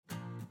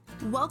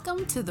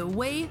Welcome to The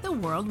Way the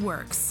World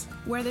Works,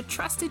 where the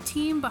trusted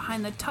team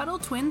behind the Tuttle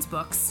Twins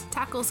books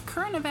tackles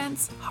current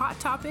events, hot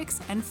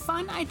topics, and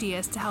fun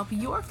ideas to help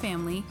your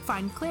family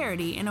find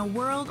clarity in a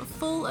world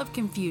full of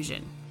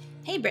confusion.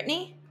 Hey,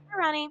 Brittany. Hi,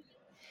 Ronnie.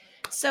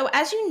 So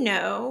as you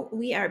know,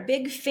 we are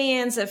big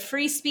fans of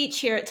free speech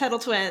here at Tuttle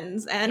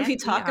Twins, and we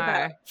talk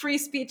about free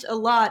speech a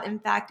lot. In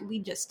fact, we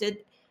just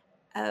did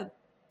a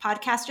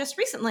podcast just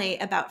recently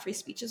about free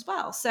speech as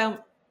well. So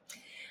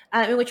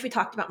in which we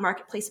talked about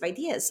marketplace of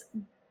ideas.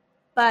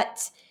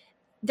 But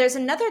there's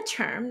another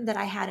term that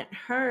I hadn't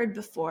heard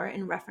before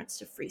in reference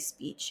to free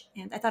speech,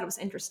 and I thought it was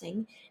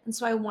interesting. And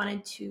so I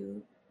wanted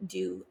to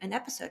do an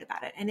episode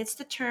about it. And it's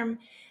the term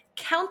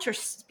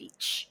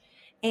counterspeech.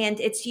 And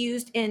it's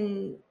used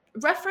in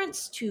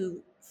reference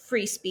to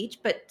free speech,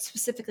 but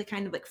specifically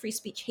kind of like free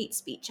speech, hate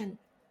speech. And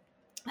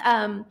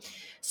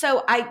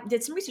so I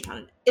did some research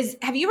on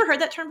it. Have you ever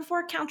heard that term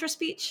before,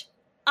 counterspeech?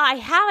 I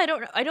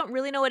have. I don't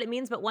really know what it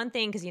means, but one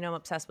thing, because I'm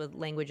obsessed with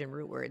language and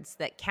root words,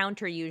 that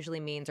counter usually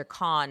means, or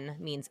con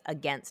means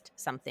against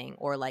something,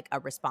 or like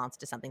a response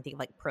to something. Think of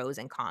like pros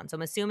and cons. So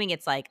I'm assuming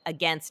it's like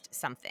against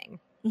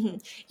something. Mm-hmm.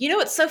 You know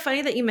what's so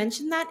funny that you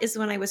mentioned that is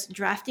when I was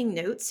drafting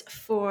notes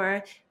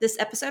for this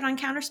episode on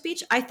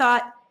counterspeech, I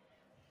thought,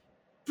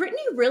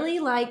 Brittany really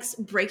likes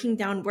breaking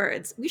down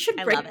words. We should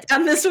break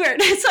down this word.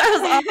 So I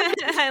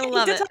was I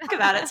love it. To talk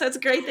about it. So it's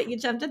great that you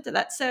jumped into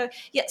that. So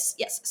yes.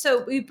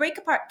 So we break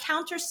apart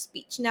counter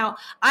speech. Now,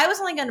 I was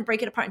only going to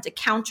break it apart into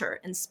counter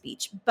and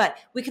speech, but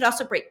we could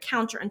also break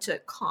counter into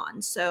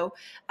con. So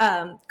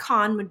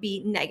con would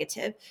be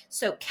negative.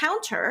 So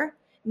counter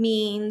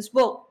means,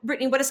 well,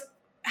 Brittany,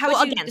 how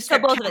would you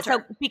describe both counter? of it.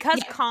 So because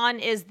con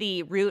is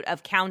the root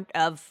of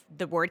of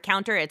the word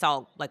counter, it's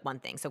all like one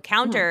thing. So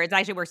counter, it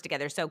actually works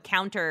together. So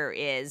counter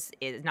is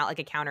not like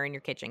a counter in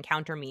your kitchen.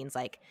 Counter means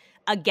like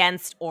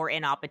against or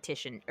in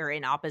opposition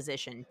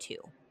to.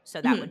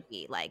 So that would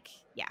be like,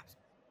 yeah.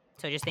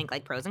 So just think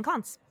like pros and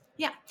cons.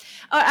 Yeah.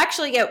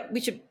 Actually,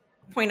 we should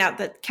point out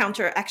that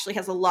counter actually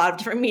has a lot of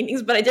different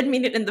meanings, but I did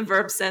mean it in the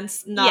verb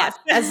sense, not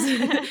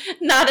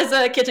as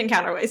a kitchen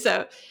counter way.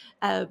 So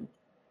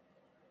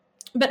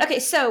but okay,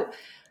 so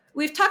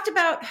we've talked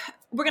about,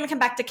 we're going to come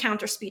back to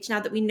counter speech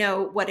now that we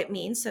know what it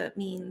means. So it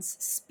means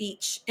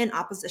speech in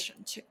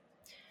opposition to.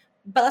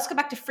 But let's go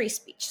back to free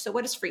speech. So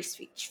what is free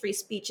speech? Free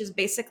speech is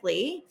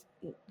basically,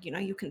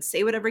 you can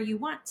say whatever you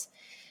want.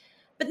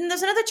 But then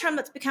there's another term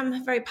that's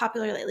become very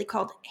popular lately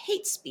called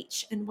hate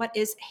speech. And what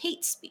is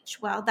hate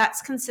speech? Well,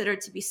 that's considered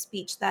to be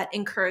speech that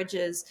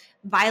encourages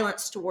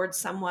violence towards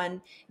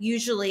someone,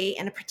 usually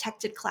in a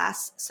protected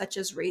class such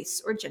as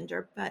race or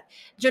gender, but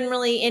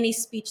generally any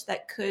speech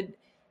that could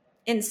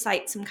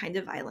incite some kind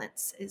of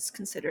violence is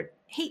considered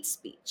hate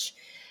speech.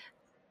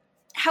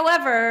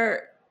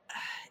 However,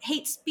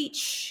 hate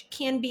speech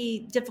can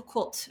be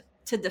difficult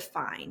to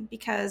define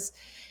because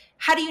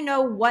how do you know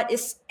what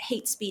is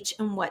hate speech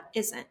and what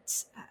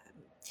isn't?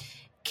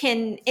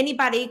 Can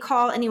anybody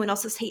call anyone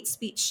else's hate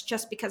speech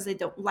just because they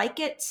don't like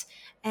it?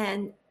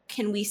 And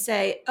can we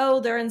say, oh,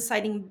 they're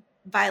inciting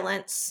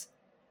violence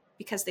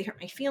because they hurt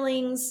my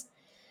feelings?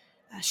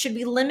 Should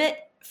we limit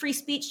free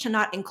speech to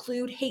not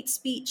include hate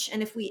speech?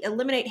 And if we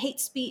eliminate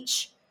hate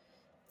speech,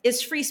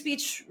 is free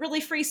speech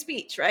really free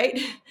speech, right?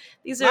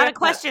 These are a lot of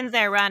questions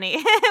there, Ronnie.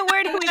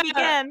 Where do we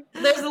begin?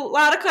 There's a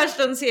lot of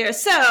questions here.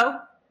 So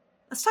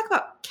let's talk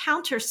about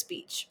counter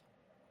speech.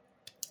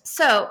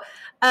 So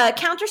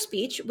counter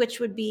speech, which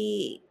would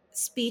be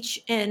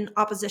speech in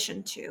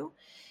opposition to.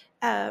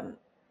 Well,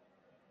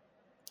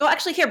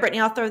 actually here, Brittany,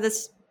 I'll throw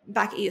this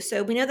back at you.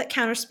 So we know that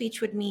counter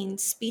speech would mean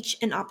speech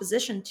in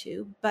opposition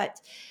to,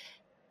 but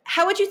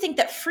how would you think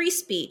that free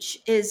speech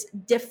is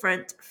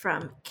different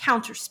from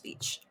counter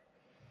speech?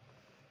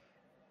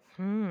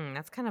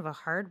 That's kind of a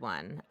hard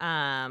one.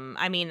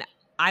 I mean,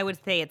 I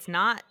would say it's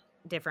not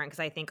different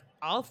because I think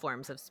all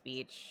forms of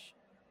speech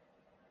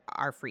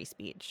are free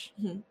speech.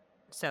 Mm-hmm.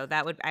 So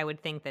I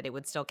would think that it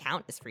would still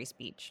count as free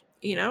speech.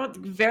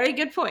 Very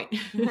good point.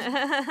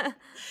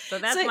 So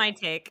that's my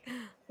take.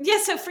 Yeah,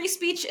 so free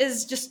speech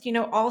is just,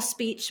 all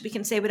speech. We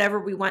can say whatever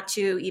we want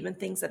to, even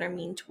things that are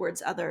mean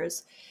towards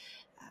others.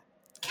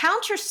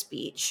 Counter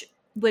speech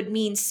would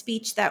mean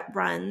speech that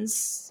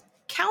runs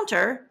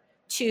counter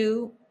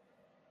to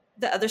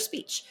the other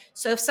speech.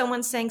 So if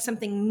someone's saying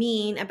something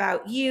mean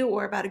about you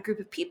or about a group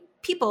of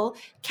people,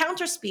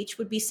 counter speech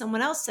would be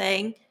someone else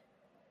saying,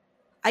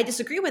 I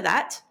disagree with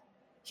that.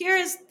 Here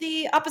is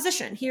the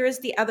opposition. Here is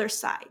the other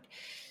side.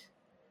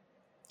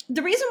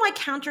 The reason why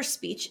counter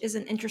speech is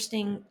an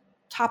interesting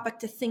topic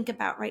to think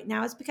about right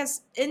now is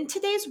because in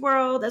today's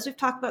world, as we've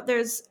talked about,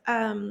 there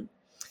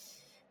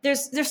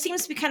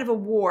seems to be kind of a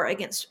war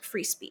against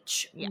free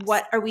speech. Yes.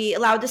 What are we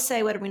allowed to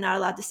say? What are we not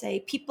allowed to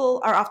say?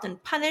 People are often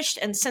punished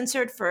and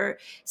censored for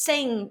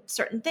saying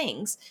certain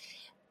things.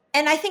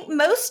 And I think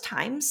most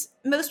times,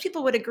 most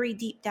people would agree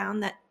deep down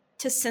that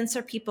to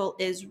censor people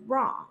is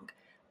wrong.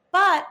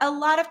 But a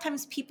lot of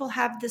times people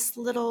have this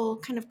little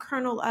kind of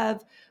kernel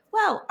of,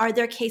 well, are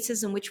there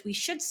cases in which we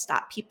should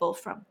stop people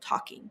from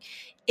talking?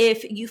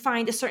 If you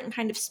find a certain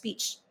kind of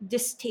speech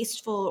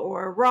distasteful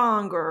or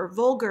wrong or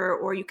vulgar,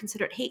 or you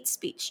consider it hate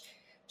speech,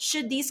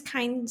 should these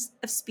kinds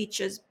of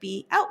speeches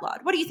be outlawed?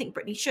 What do you think,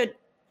 Brittany? Should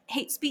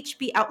hate speech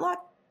be outlawed?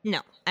 No,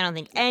 I don't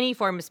think any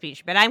form of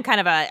speech, but I'm kind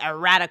of a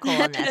radical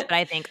in this, but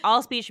I think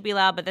all speech should be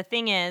allowed. But the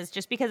thing is,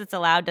 just because it's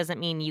allowed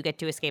doesn't mean you get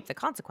to escape the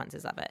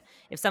consequences of it.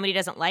 If somebody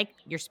doesn't like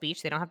your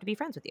speech, they don't have to be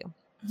friends with you.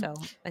 So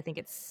I think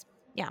it's,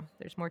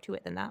 there's more to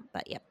it than that,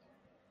 but yep.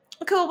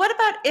 Cool. What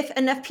about if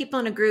enough people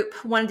in a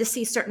group wanted to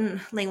see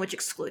certain language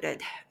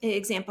excluded?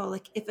 Example,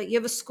 like if you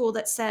have a school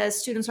that says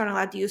students aren't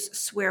allowed to use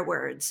swear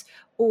words,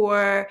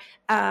 or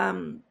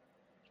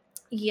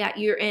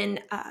you're in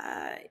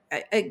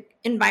a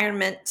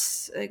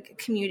environment, a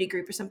community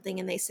group or something,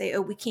 and they say,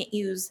 oh, we can't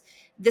use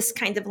this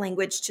kind of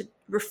language to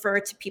refer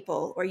to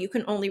people, or you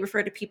can only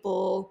refer to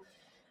people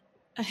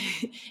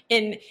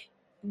in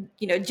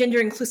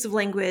gender inclusive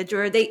language,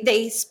 or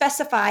they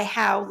specify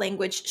how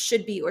language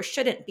should be or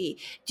shouldn't be.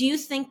 Do you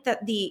think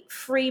that the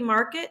free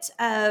market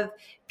of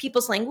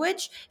people's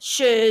language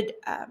should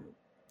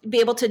be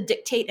able to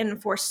dictate and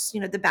enforce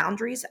the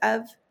boundaries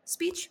of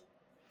speech?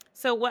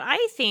 So what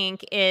I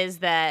think is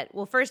that,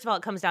 well, first of all,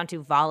 it comes down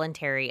to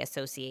voluntary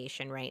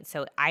association, right?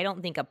 So I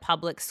don't think a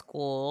public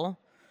school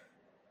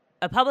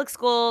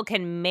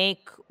can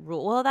make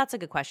rule. Well, that's a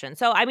good question.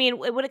 So, I mean,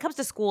 when it comes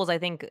to schools, I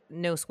think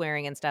no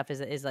swearing and stuff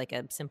is like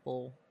a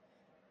simple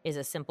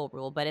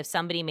rule. But if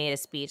somebody made a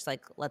speech,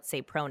 like let's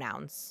say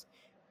pronouns,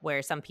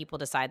 where some people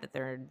decide that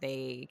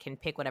they can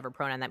pick whatever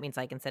pronoun that means,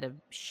 like instead of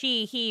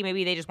she, he,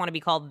 maybe they just want to be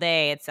called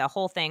they. It's a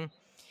whole thing.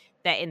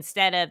 That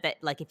instead of that,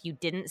 like if you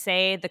didn't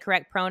say the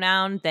correct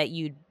pronoun, that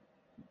you'd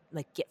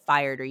like get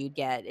fired or you'd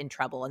get in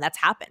trouble. And that's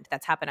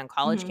happened on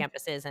college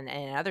campuses and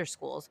other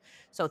schools.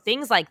 So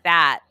things like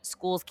that,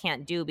 schools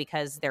can't do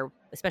because they're,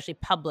 especially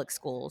public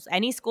schools.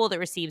 Any school that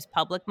receives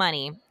public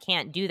money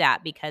can't do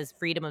that because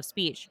freedom of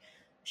speech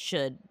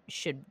should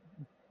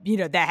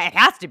that it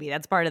has to be.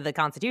 That's part of the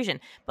Constitution.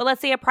 But let's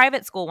say a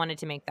private school wanted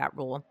to make that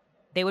rule.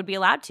 They would be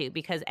allowed to,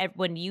 because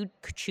when you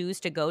choose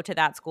to go to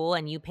that school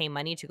and you pay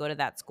money to go to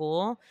that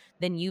school,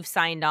 then you've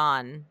signed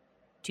on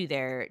to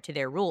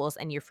their rules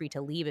and you're free to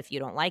leave if you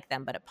don't like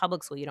them. But at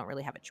public school, you don't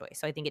really have a choice.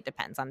 So I think it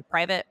depends on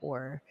private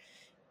or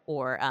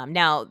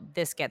now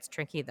this gets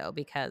tricky though,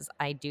 because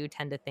I do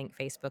tend to think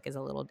Facebook is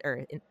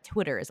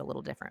Twitter is a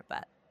little different,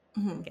 but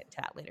we'll get to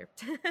that later.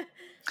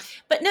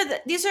 But no,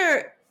 these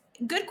are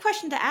good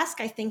question to ask,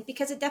 I think,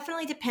 because it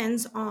definitely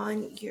depends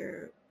on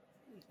your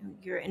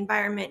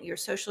environment, your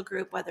social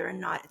group, whether or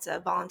not it's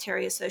a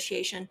voluntary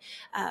association.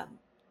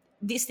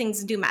 These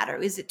things do matter.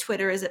 Is it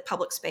Twitter? Is it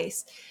public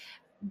space?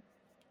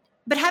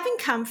 But having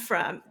come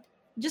from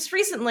just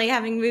recently,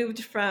 having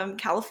moved from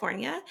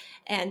California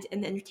and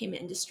in the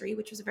entertainment industry,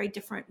 which was a very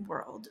different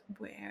world,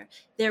 where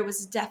there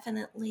was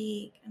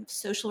definitely kind of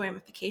social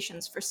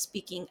ramifications for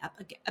speaking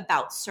up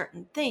about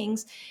certain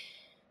things.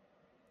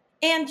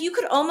 And you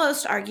could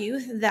almost argue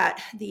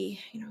that the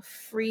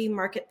free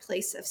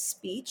marketplace of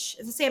speech,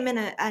 let's say I'm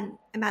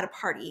at a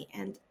party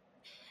and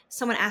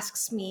someone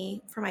asks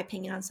me for my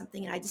opinion on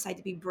something and I decide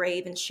to be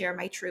brave and share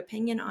my true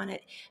opinion on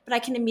it, but I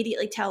can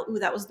immediately tell, ooh,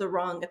 that was the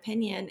wrong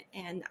opinion,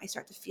 and I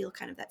start to feel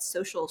kind of that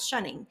social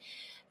shunning.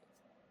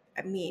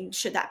 I mean,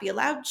 should that be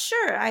allowed?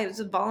 Sure, it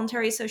was a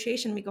voluntary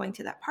association, me going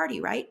to that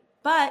party, right?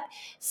 But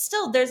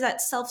still, there's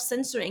that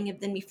self-censoring of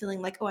then me feeling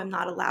like, oh, I'm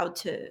not allowed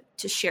to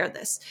share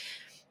this.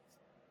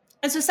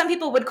 And so some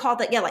people would call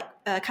that,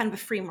 kind of a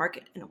free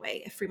market in a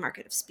way, a free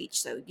market of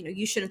speech. So,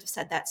 you shouldn't have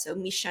said that. So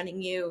me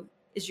shunning you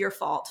is your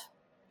fault.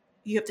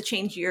 You have to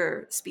change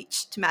your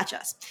speech to match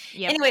us.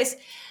 Yep. Anyways,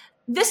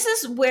 this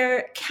is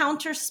where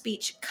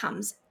counterspeech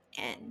comes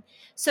in.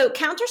 So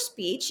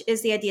counterspeech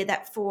is the idea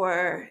that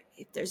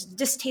if there's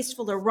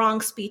distasteful or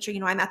wrong speech, or,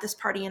 I'm at this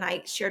party and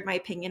I shared my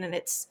opinion and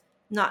it's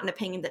not an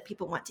opinion that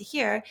people want to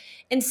hear,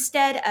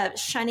 instead of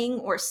shunning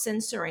or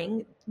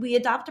censoring, we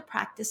adopt a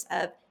practice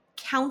of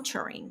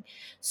countering.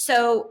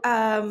 So,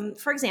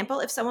 for example,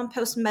 if someone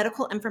posts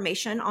medical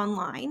information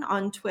online,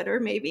 on Twitter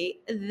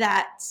maybe,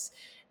 that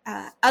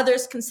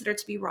others consider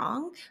to be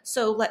wrong.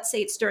 So let's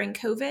say it's during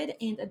COVID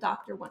and a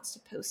doctor wants to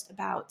post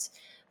about,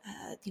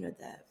 the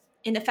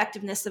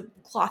ineffectiveness of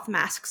cloth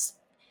masks.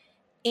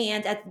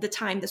 And at the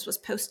time this was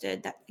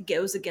posted, that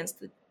goes against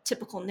the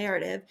typical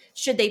narrative.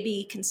 Should they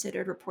be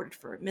considered reported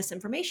for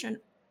misinformation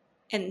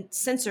and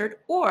censored,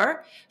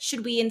 or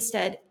should we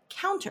instead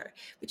counter,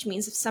 which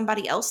means if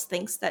somebody else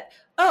thinks that,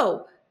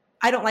 oh,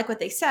 I don't like what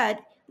they said,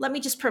 let me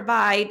just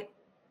provide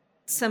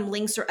some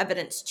links or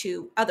evidence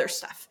to other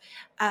stuff.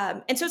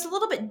 And so it's a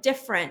little bit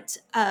different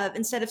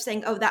instead of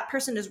saying, oh, that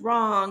person is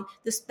wrong,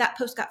 that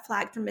post got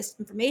flagged for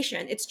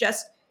misinformation. It's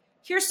just,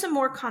 here's some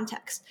more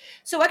context.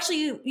 So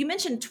actually, you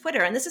mentioned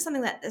Twitter, and this is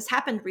something that has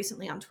happened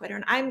recently on Twitter.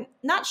 And I'm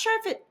not sure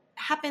if it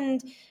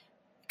happened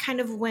kind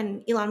of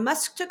when Elon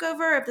Musk took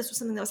over, if this was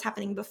something that was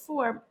happening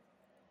before.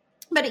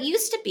 But it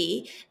used to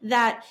be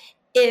that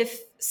if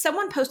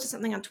someone posted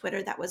something on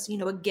Twitter that was,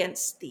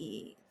 against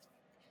the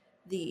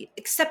the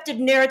accepted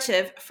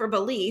narrative for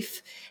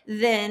belief,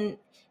 then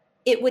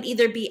it would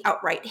either be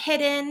outright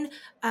hidden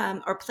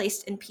or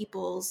placed in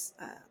people's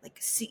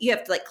you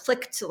have to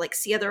click to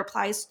see other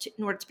replies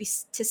in order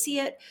to see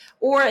it,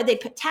 or they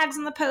put tags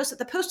on the post that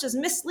the post is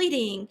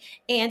misleading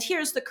and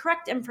here's the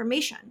correct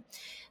information.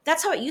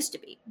 That's how it used to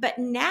be, but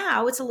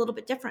now it's a little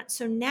bit different.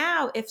 So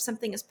now if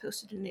something is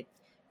posted and it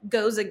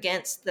goes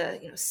against the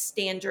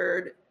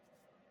standard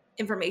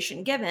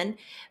information given,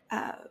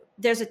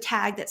 there's a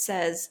tag that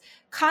says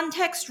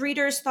context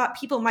readers thought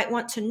people might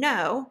want to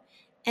know,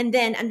 and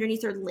then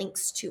underneath are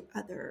links to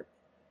other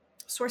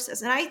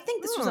sources. And I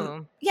think this was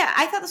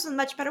I thought this was a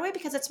much better way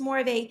because it's more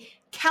of a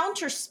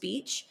counter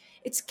speech.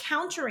 It's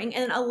countering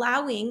and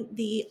allowing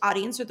the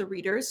audience or the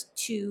readers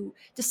to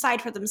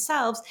decide for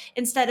themselves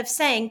instead of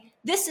saying,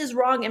 this is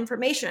wrong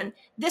information,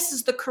 this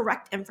is the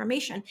correct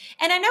information.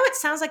 And I know it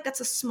sounds like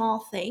that's a small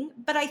thing,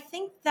 but I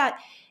think that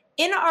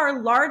in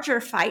our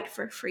larger fight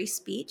for free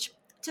speech,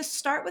 to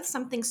start with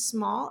something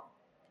small,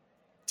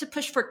 to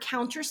push for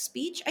counter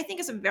speech, I think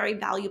is a very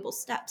valuable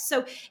step.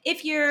 So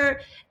if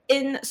you're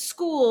in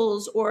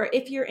schools or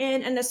if you're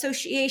in an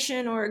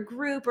association or a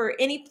group or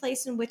any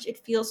place in which it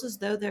feels as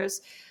though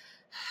there's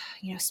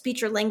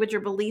speech or language or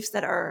beliefs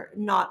that are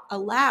not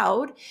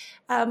allowed,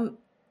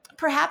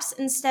 perhaps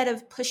instead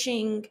of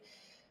pushing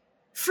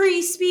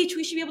free speech,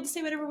 we should be able to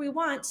say whatever we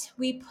want.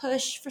 We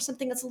push for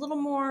something that's a little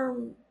more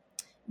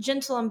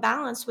gentle and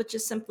balanced, which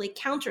is simply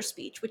counter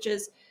speech, which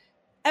is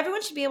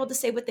everyone should be able to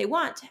say what they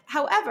want.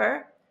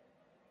 However,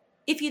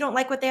 if you don't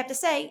like what they have to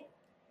say,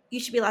 you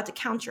should be allowed to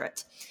counter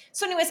it.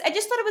 So anyways, I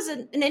just thought it was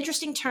an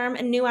interesting term,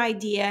 a new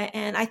idea,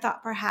 and I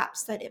thought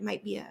perhaps that it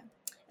might be a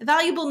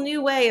valuable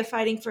new way of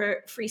fighting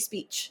for free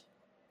speech.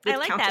 I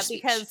like that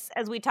because,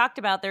 as we talked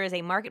about, there is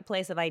a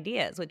marketplace of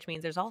ideas, which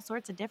means there's all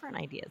sorts of different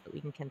ideas that we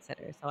can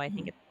consider. So I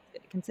think it's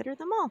good to consider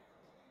them all.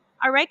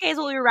 All right, guys,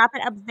 well, we wrap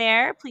it up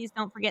there. Please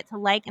don't forget to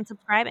like and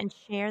subscribe and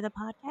share the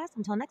podcast.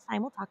 Until next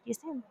time, we'll talk to you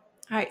soon.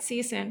 All right, see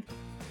you soon.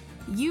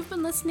 You've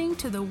been listening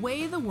to The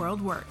Way the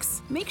World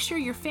Works. Make sure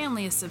your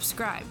family is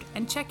subscribed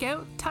and check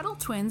out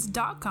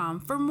TuttleTwins.com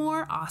for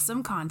more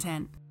awesome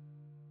content.